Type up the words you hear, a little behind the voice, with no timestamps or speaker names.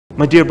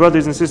My dear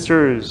brothers and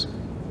sisters,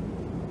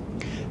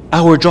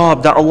 our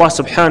job that Allah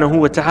subhanahu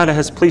wa ta'ala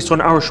has placed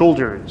on our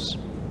shoulders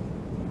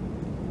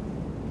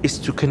is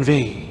to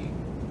convey,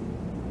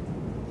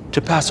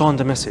 to pass on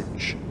the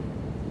message.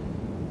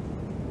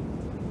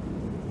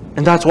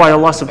 And that's why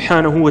Allah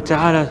subhanahu wa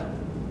ta'ala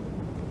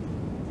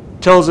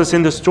tells us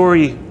in the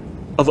story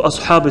of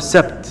Ashab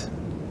al-Sabt,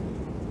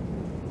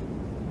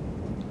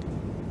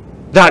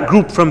 that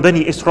group from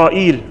Bani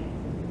Israel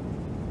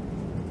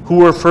who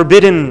were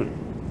forbidden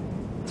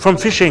from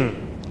fishing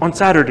on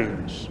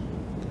Saturdays.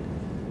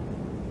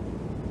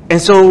 And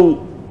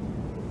so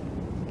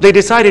they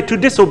decided to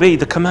disobey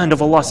the command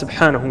of Allah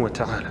subhanahu wa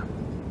ta'ala.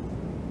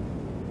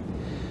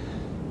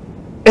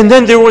 And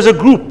then there was a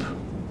group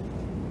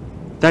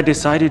that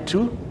decided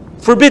to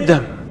forbid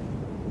them,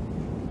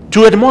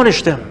 to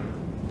admonish them,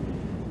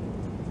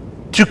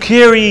 to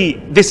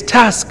carry this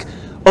task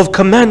of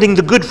commanding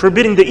the good,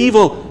 forbidding the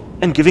evil,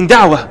 and giving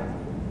da'wah.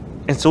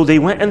 And so they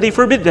went and they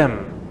forbid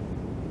them.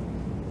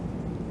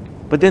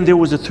 But then there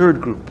was a third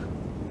group.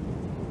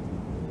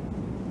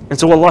 And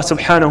so Allah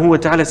subhanahu wa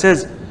ta'ala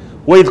says,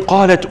 وَإِذْ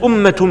قَالَتْ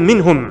أُمَّةٌ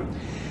مِّنْهُمْ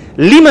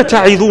لِمَ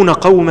تَعِذُونَ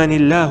قَوْمًا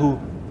اللَّهُ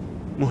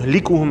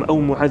مُهْلِكُهُمْ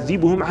أَوْ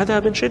مُعَذِّبُهُمْ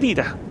عَذَابًا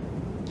شَدِيدًا.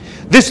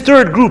 This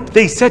third group,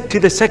 they said to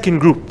the second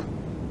group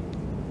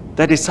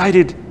that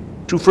decided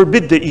to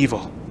forbid the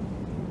evil,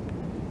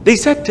 they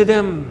said to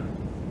them,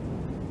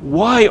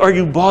 why are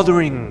you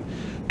bothering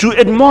to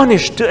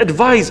admonish, to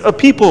advise a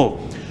people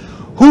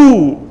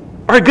who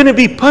are going to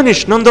be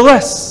punished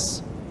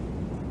nonetheless?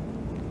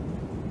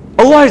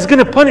 Allah is going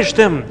to punish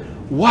them.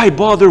 Why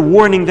bother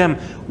warning them?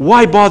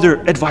 Why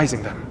bother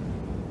advising them?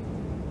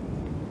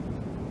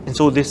 And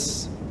so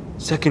this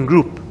second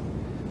group,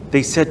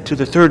 they said to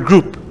the third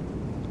group,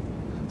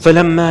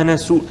 فَلَمَّا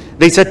نَسُوا,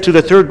 they said to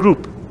the third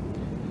group,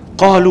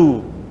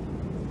 قَالُوا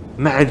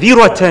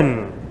مَعْذِرَةً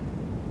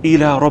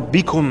إِلَىٰ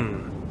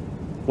رَبِّكُمْ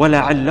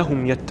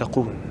وَلَعَلَّهُمْ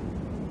يَتَّقُونَ.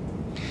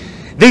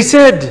 They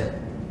said,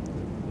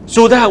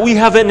 so that we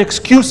have an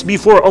excuse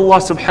before Allah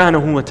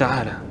subhanahu wa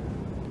ta'ala,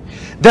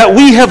 that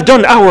we have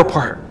done our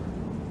part,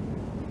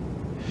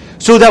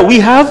 so that we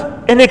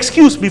have an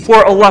excuse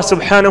before Allah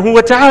subhanahu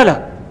wa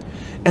ta'ala,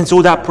 and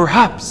so that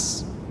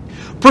perhaps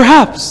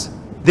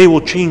they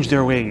will change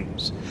their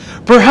ways,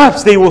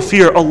 perhaps they will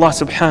fear Allah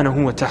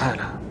subhanahu wa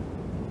ta'ala.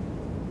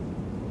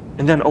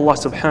 And then Allah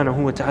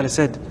subhanahu wa ta'ala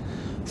said,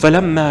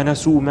 فَلَمَّا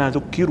نَسُوا مَا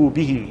ذُكِّرُوا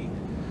بِهِ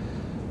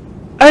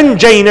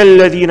أَنْجَيْنَا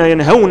الَّذِينَ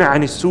يَنْهَوْنَ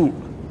عَنِ السُّوءِ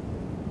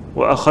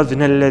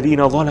وَأَخَذْنَا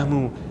الَّذِينَ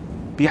ظَلَمُوا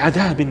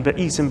بِعَذَابٍ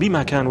بَئِيسٍ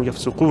بِمَا كَانُوا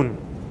يَفْسُقُونَ.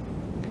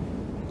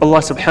 Allah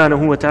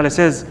subhanahu wa ta'ala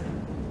says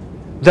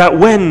that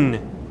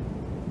when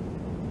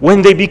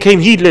they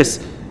became heedless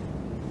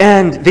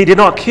and they did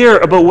not care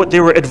about what they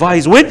were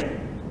advised with,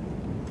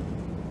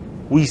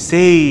 we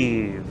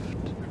saved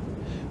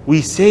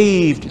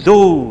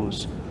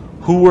those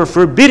who were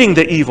forbidding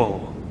the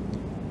evil,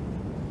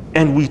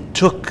 and we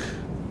took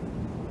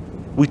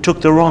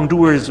the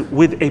wrongdoers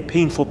with a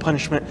painful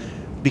punishment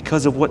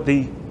because of what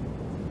they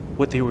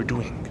were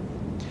doing.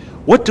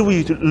 What do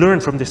we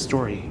learn from this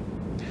story?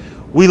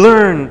 We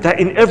learn that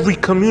in every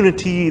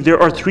community there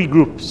are three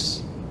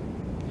groups.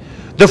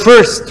 The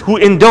first, who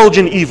indulge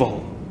in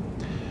evil.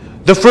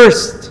 The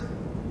first,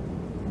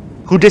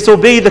 who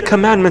disobey the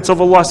commandments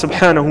of Allah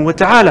subhanahu wa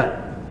ta'ala,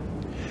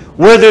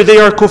 whether they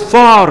are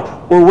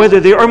kuffar or whether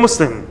they are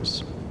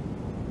Muslims.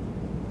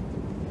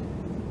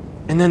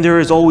 And then there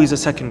is always a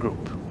second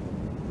group.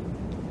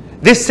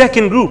 This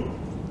second group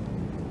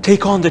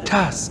take on the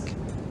task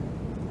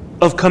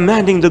of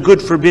commanding the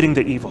good, forbidding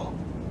the evil,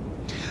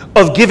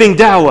 of giving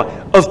da'wah,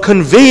 of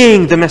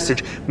conveying the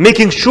message,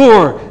 making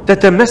sure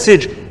that the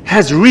message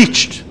has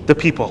reached the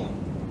people.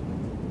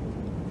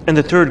 And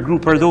the third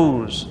group are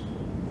those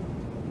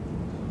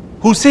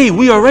who say,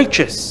 we are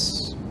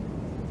righteous,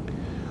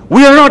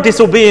 we are not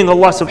disobeying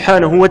Allah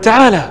subhanahu wa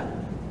ta'ala.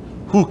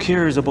 Who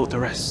cares about the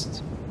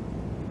rest?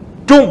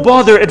 Don't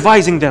bother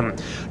advising them,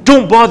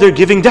 don't bother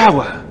giving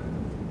da'wah.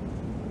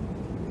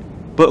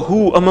 But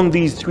who among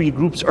these three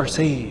groups are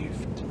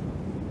saved?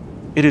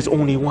 It is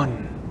only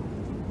one.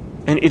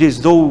 And it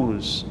is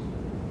those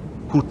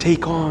who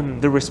take on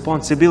the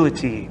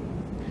responsibility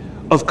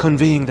of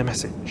conveying the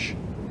message.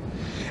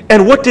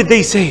 And what did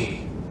they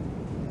say?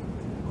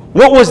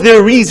 What was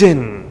their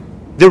reason?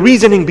 The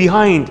reasoning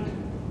behind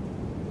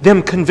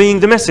them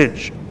conveying the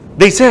message?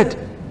 They said,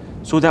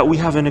 so that we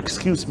have an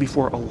excuse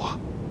before Allah.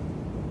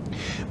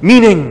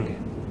 Meaning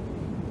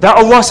that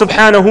Allah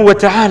subhanahu wa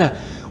ta'ala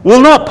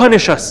will not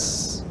punish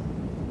us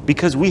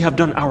because we have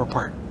done our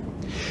part.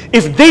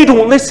 If they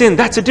don't listen,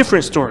 that's a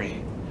different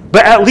story.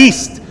 But at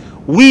least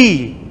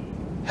we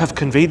have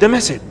conveyed the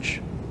message.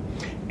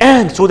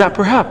 And so that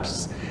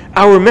perhaps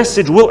our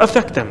message will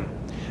affect them.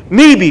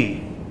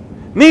 Maybe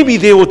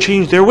they will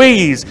change their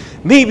ways.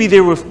 Maybe they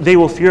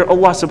will fear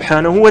Allah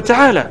subhanahu wa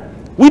ta'ala.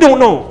 We don't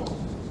know.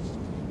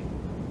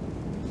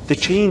 The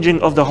changing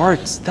of the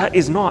hearts, that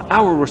is not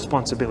our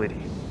responsibility.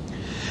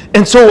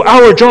 And so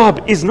our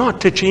job is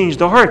not to change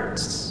the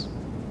hearts.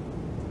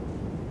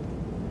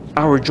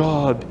 Our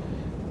job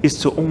is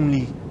to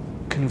only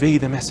convey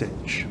the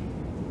message.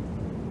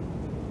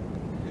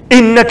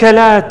 إِنَّكَ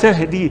لَا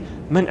تَهْدِي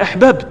مَنْ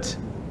أَحْبَبْتَ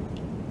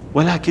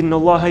وَلَكِنَّ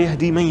اللَّهَ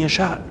يَهْدِي مَنْ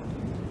يَشَاءُ.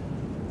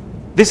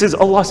 This is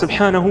Allah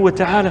subhanahu wa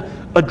ta'ala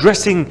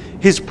addressing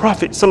His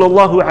Prophet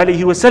sallallahu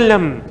alayhi wa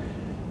sallam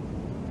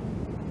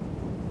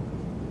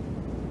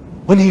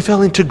when he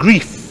fell into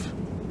grief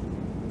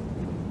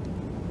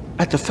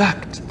at the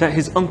fact that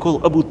his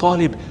uncle Abu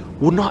Talib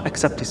would not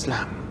accept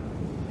Islam.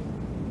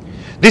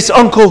 This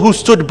uncle who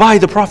stood by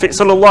the Prophet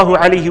sallallahu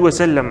alayhi wa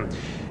sallam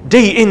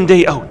day in,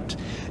 day out,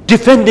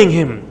 defending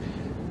him,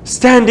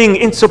 standing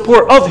in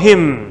support of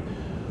him,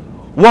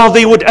 while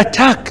they would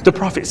attack the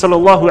Prophet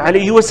sallallahu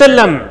alayhi wa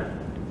sallam.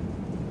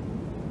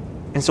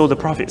 And so the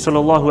Prophet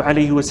sallallahu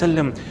alayhi wa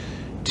sallam,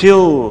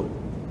 till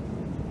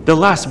the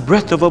last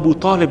breath of Abu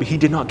Talib, he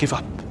did not give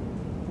up.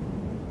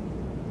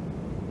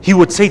 He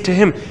would say to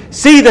him,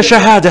 say the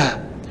Shahada,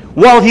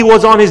 while he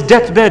was on his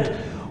deathbed,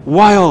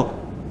 while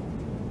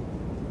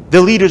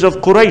the leaders of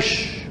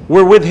Quraysh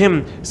were with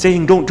him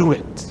saying, don't do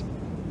it.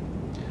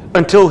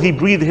 Until he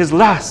breathed his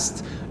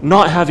last,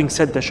 not having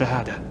said the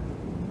Shahada.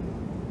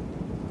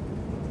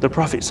 The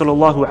Prophet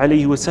sallallahu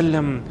alayhi wa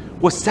sallam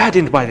was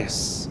saddened by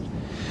this.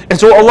 And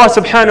so Allah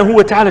subhanahu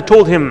wa ta'ala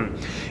told him,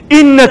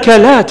 إِنَّكَ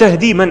لَا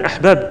تَهْدِي مَنْ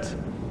أَحْبَبْتَ.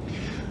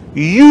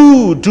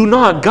 You do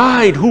not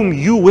guide whom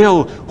you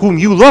will, whom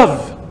you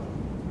love.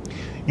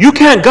 You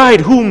can't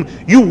guide whom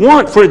you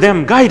want for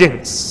them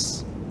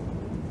guidance.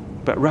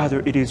 But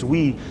rather it is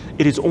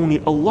only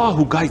Allah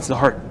who guides the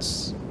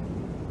hearts.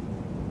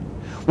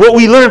 What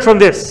we learn from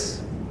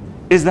this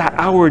is that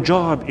our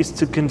job is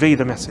to convey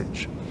the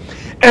message.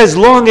 As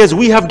long as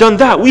we have done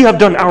that, we have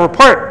done our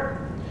part.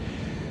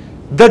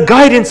 The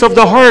guidance of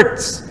the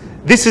hearts,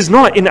 this is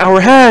not in our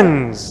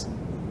hands,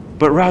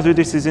 but rather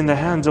this is in the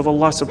hands of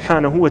Allah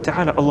subhanahu wa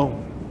ta'ala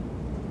alone.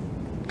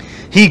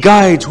 He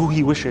guides who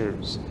He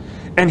wishes,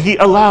 and He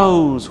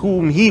allows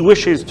whom He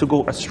wishes to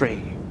go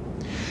astray.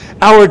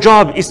 Our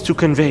job is to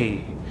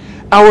convey.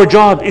 Our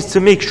job is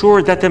to make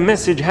sure that the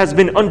message has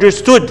been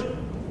understood.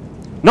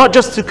 Not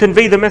just to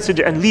convey the message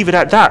and leave it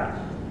at that,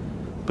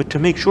 but to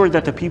make sure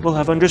that the people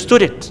have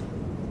understood it.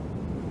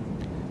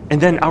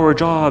 And then our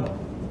job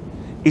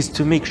is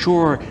to make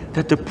sure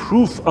that the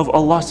proof of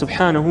Allah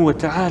subhanahu wa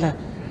ta'ala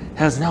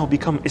has now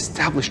become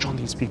established on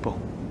these people,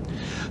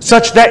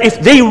 such that if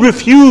they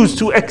refuse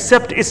to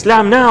accept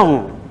Islam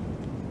now,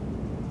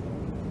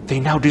 they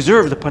now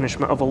deserve the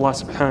punishment of Allah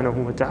subhanahu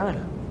wa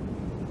ta'ala,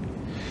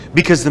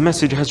 because the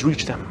message has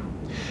reached them.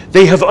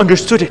 They have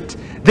understood it.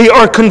 They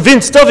are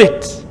convinced of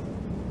it.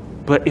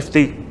 But if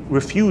they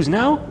refuse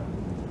now,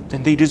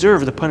 then they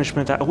deserve the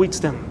punishment that awaits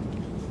them,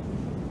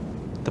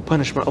 the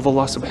punishment of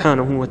Allah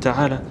subhanahu wa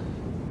ta'ala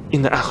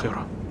in the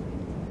akhirah.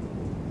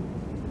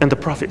 And the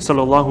Prophet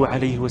sallallahu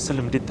alayhi wa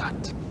sallam did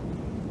that.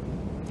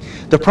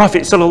 The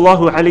Prophet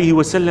sallallahu alayhi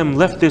wa sallam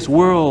left this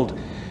world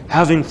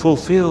having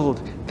fulfilled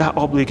that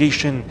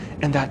obligation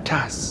and that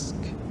task.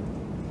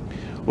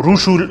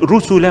 رُسُلًا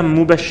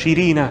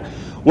مُبَشِّرِينَ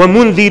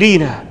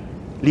وَمُنذِرِينَ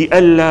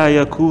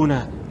لِأَلَّا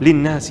يَكُونَ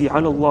لِلنَّاسِ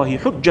عَلَى اللَّهِ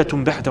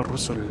حُجَّةٌ بَعْدَ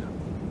الرُّسُلِ.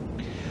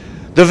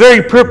 The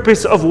very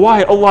purpose of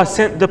why Allah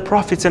sent the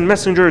prophets and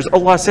messengers,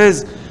 Allah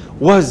says,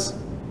 was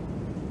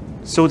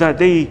so that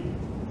they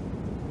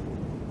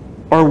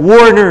are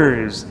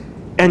warners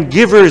and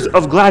givers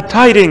of glad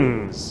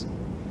tidings,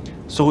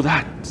 so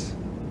that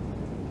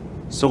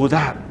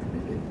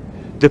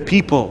the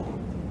people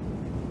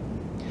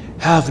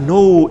have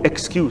no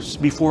excuse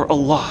before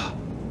Allah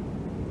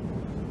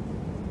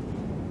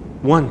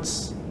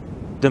once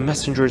the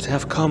messengers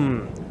have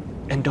come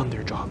and done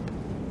their job.